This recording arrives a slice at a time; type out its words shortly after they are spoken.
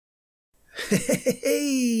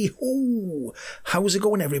Hey, oh, how's it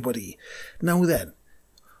going, everybody? Now then,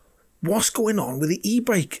 what's going on with the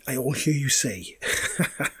e-bike, I all hear you say?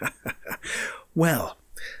 Well,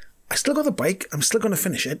 I still got the bike, I'm still going to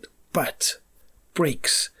finish it, but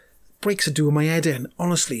brakes are doing my head in.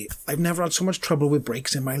 Honestly, I've never had so much trouble with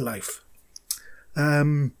brakes in my life.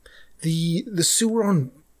 The SAVOTON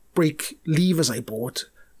brake levers I bought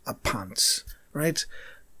are pants, right?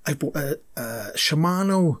 I bought a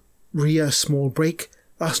Shimano rear small brake.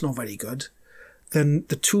 That's not very good. Then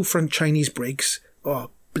the two front Chinese brakes,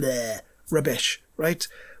 oh, bleh, rubbish, right?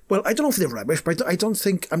 Well, I don't know if they're rubbish, but I don't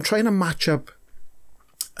think, I'm trying to match up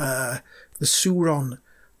the SAVOTON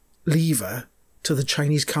lever to the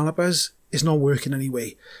Chinese calipers. It's not working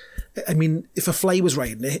anyway. I mean, if a fly was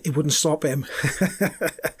riding it, it wouldn't stop him.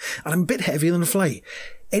 And I'm a bit heavier than a fly.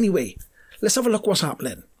 Anyway, let's have a look what's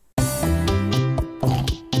happening.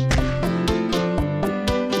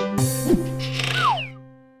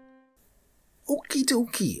 Okie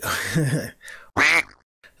dokie.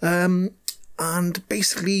 And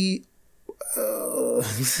basically,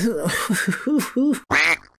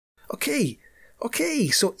 okay,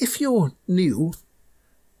 so if you're new,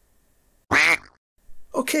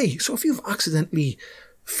 so if you've accidentally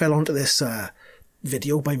fell onto this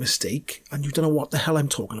video by mistake and you don't know what the hell I'm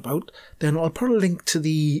talking about, then I'll put a link to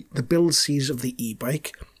the build series of the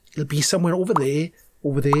e-bike. It'll be somewhere over there,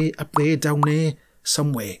 up there, down there,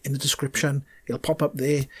 somewhere in the description. It'll pop up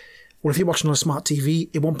there. Or if you're watching on a smart TV,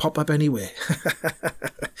 it won't pop up anywhere.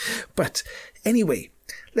 But anyway,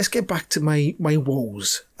 let's get back to my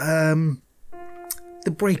woes. The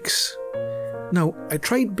brakes. Now, I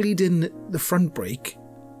tried bleeding the front brake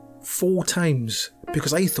 4 times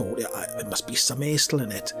because I thought it must be some air still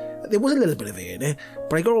in it. There was a little bit of air in it,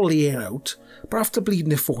 but I got all the air out. But after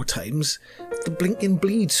bleeding it 4 times, the blinking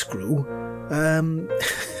bleed screw,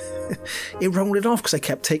 it rounded off because I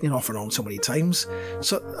kept taking it off and on so many times.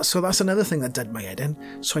 So that's another thing that did my head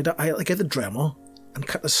in. So I get the Dremel and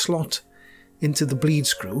cut the slot into the bleed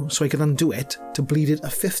screw so I could undo it to bleed it a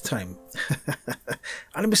 5th time.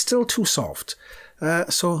 And it was still too soft.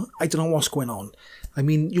 So I don't know what's going on. I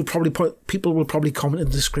mean, people will probably comment in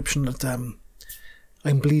the description that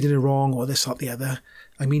I'm bleeding it wrong or this or the other.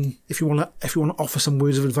 I mean, if you want to offer some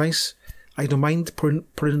words of advice, I don't mind, put it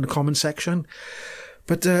in the comment section.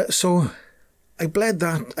 But so I bled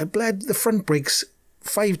the front brakes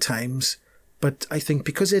 5 times, but I think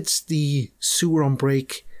because it's the SAVOTON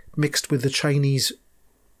brake mixed with the Chinese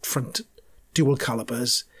front dual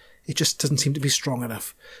calipers, it just doesn't seem to be strong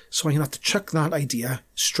enough. So I'm going to have to chuck that idea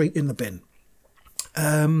straight in the bin.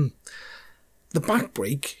 The back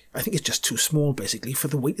brake, I think it's just too small basically for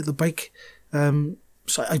the weight of the bike.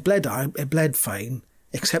 So I bled fine,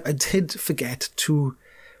 except I did forget to,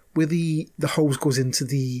 where the hose goes into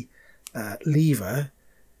the lever,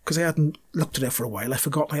 because I hadn't looked at it for a while, I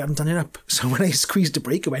forgot I hadn't done it up. So when I squeezed the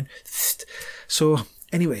brake, it went tht. So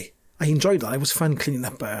anyway, I enjoyed that. It was fun cleaning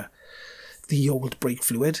up the old brake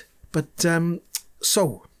fluid. But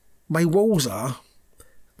so my woes are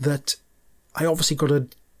that I obviously got to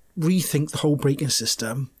rethink the whole braking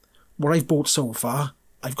system. What I've bought so far,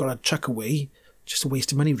 I've got to chuck away. Just a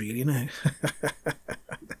waste of money, really, isn't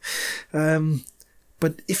it?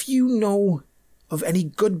 But if you know of any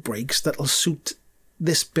good brakes that'll suit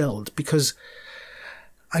this build, because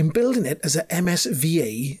I'm building it as a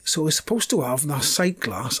MSVA, so it's supposed to have that sight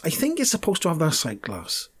glass. I think it's supposed to have that sight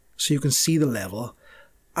glass, so you can see the level.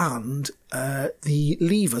 And the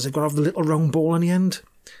levers have got to have the little round ball on the end.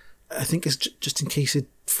 I think it's just in case it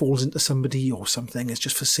falls into somebody or something. It's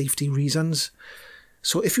just for safety reasons.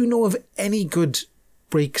 So if you know of any good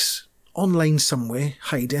brakes online somewhere,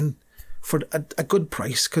 hiding, for a good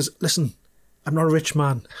price, because listen, I'm not a rich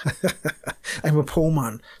man. I'm a poor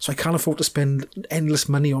man, so I can't afford to spend endless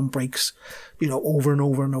money on brakes, over and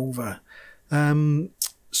over and over.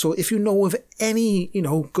 So if you know of any,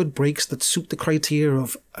 good brakes that suit the criteria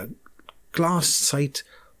of a glass sight,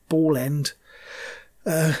 ball end,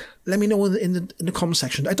 let me know in the comment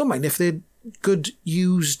section. I don't mind if they're good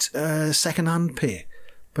used second-hand pair,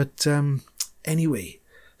 but anyway,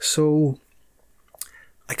 so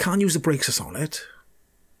I can't use the brakes that's on it,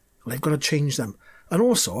 and I've got to change them. And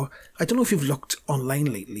also, I don't know if you've looked online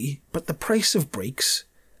lately, but the price of brakes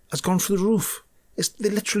has gone through the roof. They're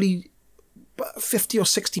literally £50 or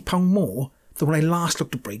 £60 more than when I last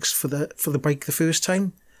looked at brakes for the bike the first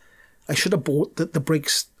time. I should have bought the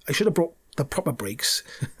brakes. I should have brought the proper brakes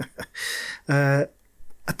at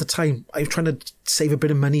the time. I was trying to save a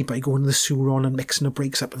bit of money by going to the SAVOTON and mixing the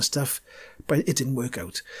brakes up and stuff, but it didn't work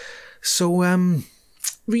out. So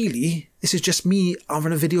really, this is just me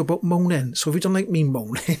having a video about moaning. So if you don't like me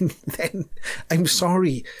moaning, then I'm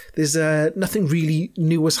sorry. There's nothing really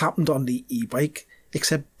new has happened on the e-bike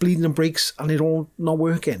except bleeding and brakes, and it all not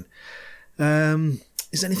working.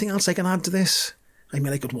 Is there anything else I can add to this? I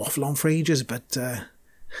mean, I could waffle on for ages, but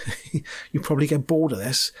you probably get bored of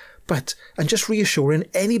this. But I'm just reassuring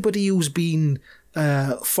anybody who's been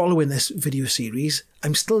following this video series,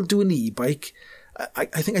 I'm still doing the e-bike. I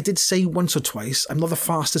think I did say once or twice, I'm not the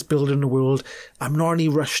fastest builder in the world. I'm not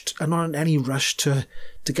in any rush to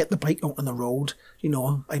get the bike out on the road. You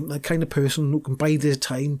know, I'm the kind of person who can bide their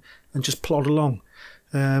time and just plod along.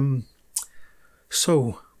 If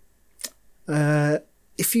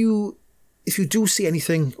you do see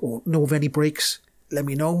anything or know of any brakes, let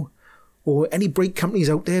me know. Or any brake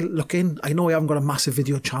companies out there looking. I know I haven't got a massive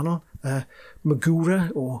video channel.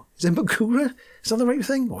 MAGURA, or is it MAGURA? Is that the right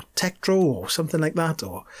thing? Or TEKTRO, or something like that,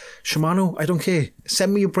 or Shimano. I don't care.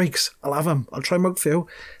 Send me your brakes. I'll have them. I'll try them out for you.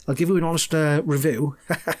 I'll give you an honest review.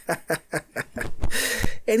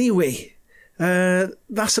 Anyway,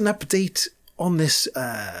 that's an update on this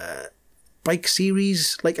bike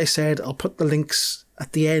series. Like I said, I'll put the links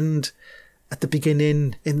at the end, at the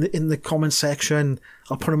beginning, in the comment section.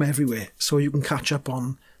 I'll put them everywhere so you can catch up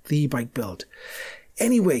on the e-bike build.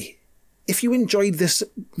 Anyway, if you enjoyed this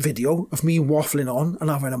video of me waffling on and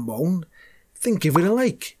having a moan, then give it a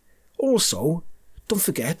like. Also, don't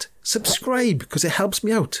forget, subscribe, because it helps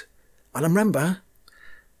me out. And remember,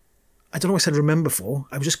 I don't know what I said remember for.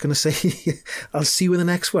 I was just going to say, I'll see you in the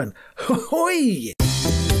next one. Hoi!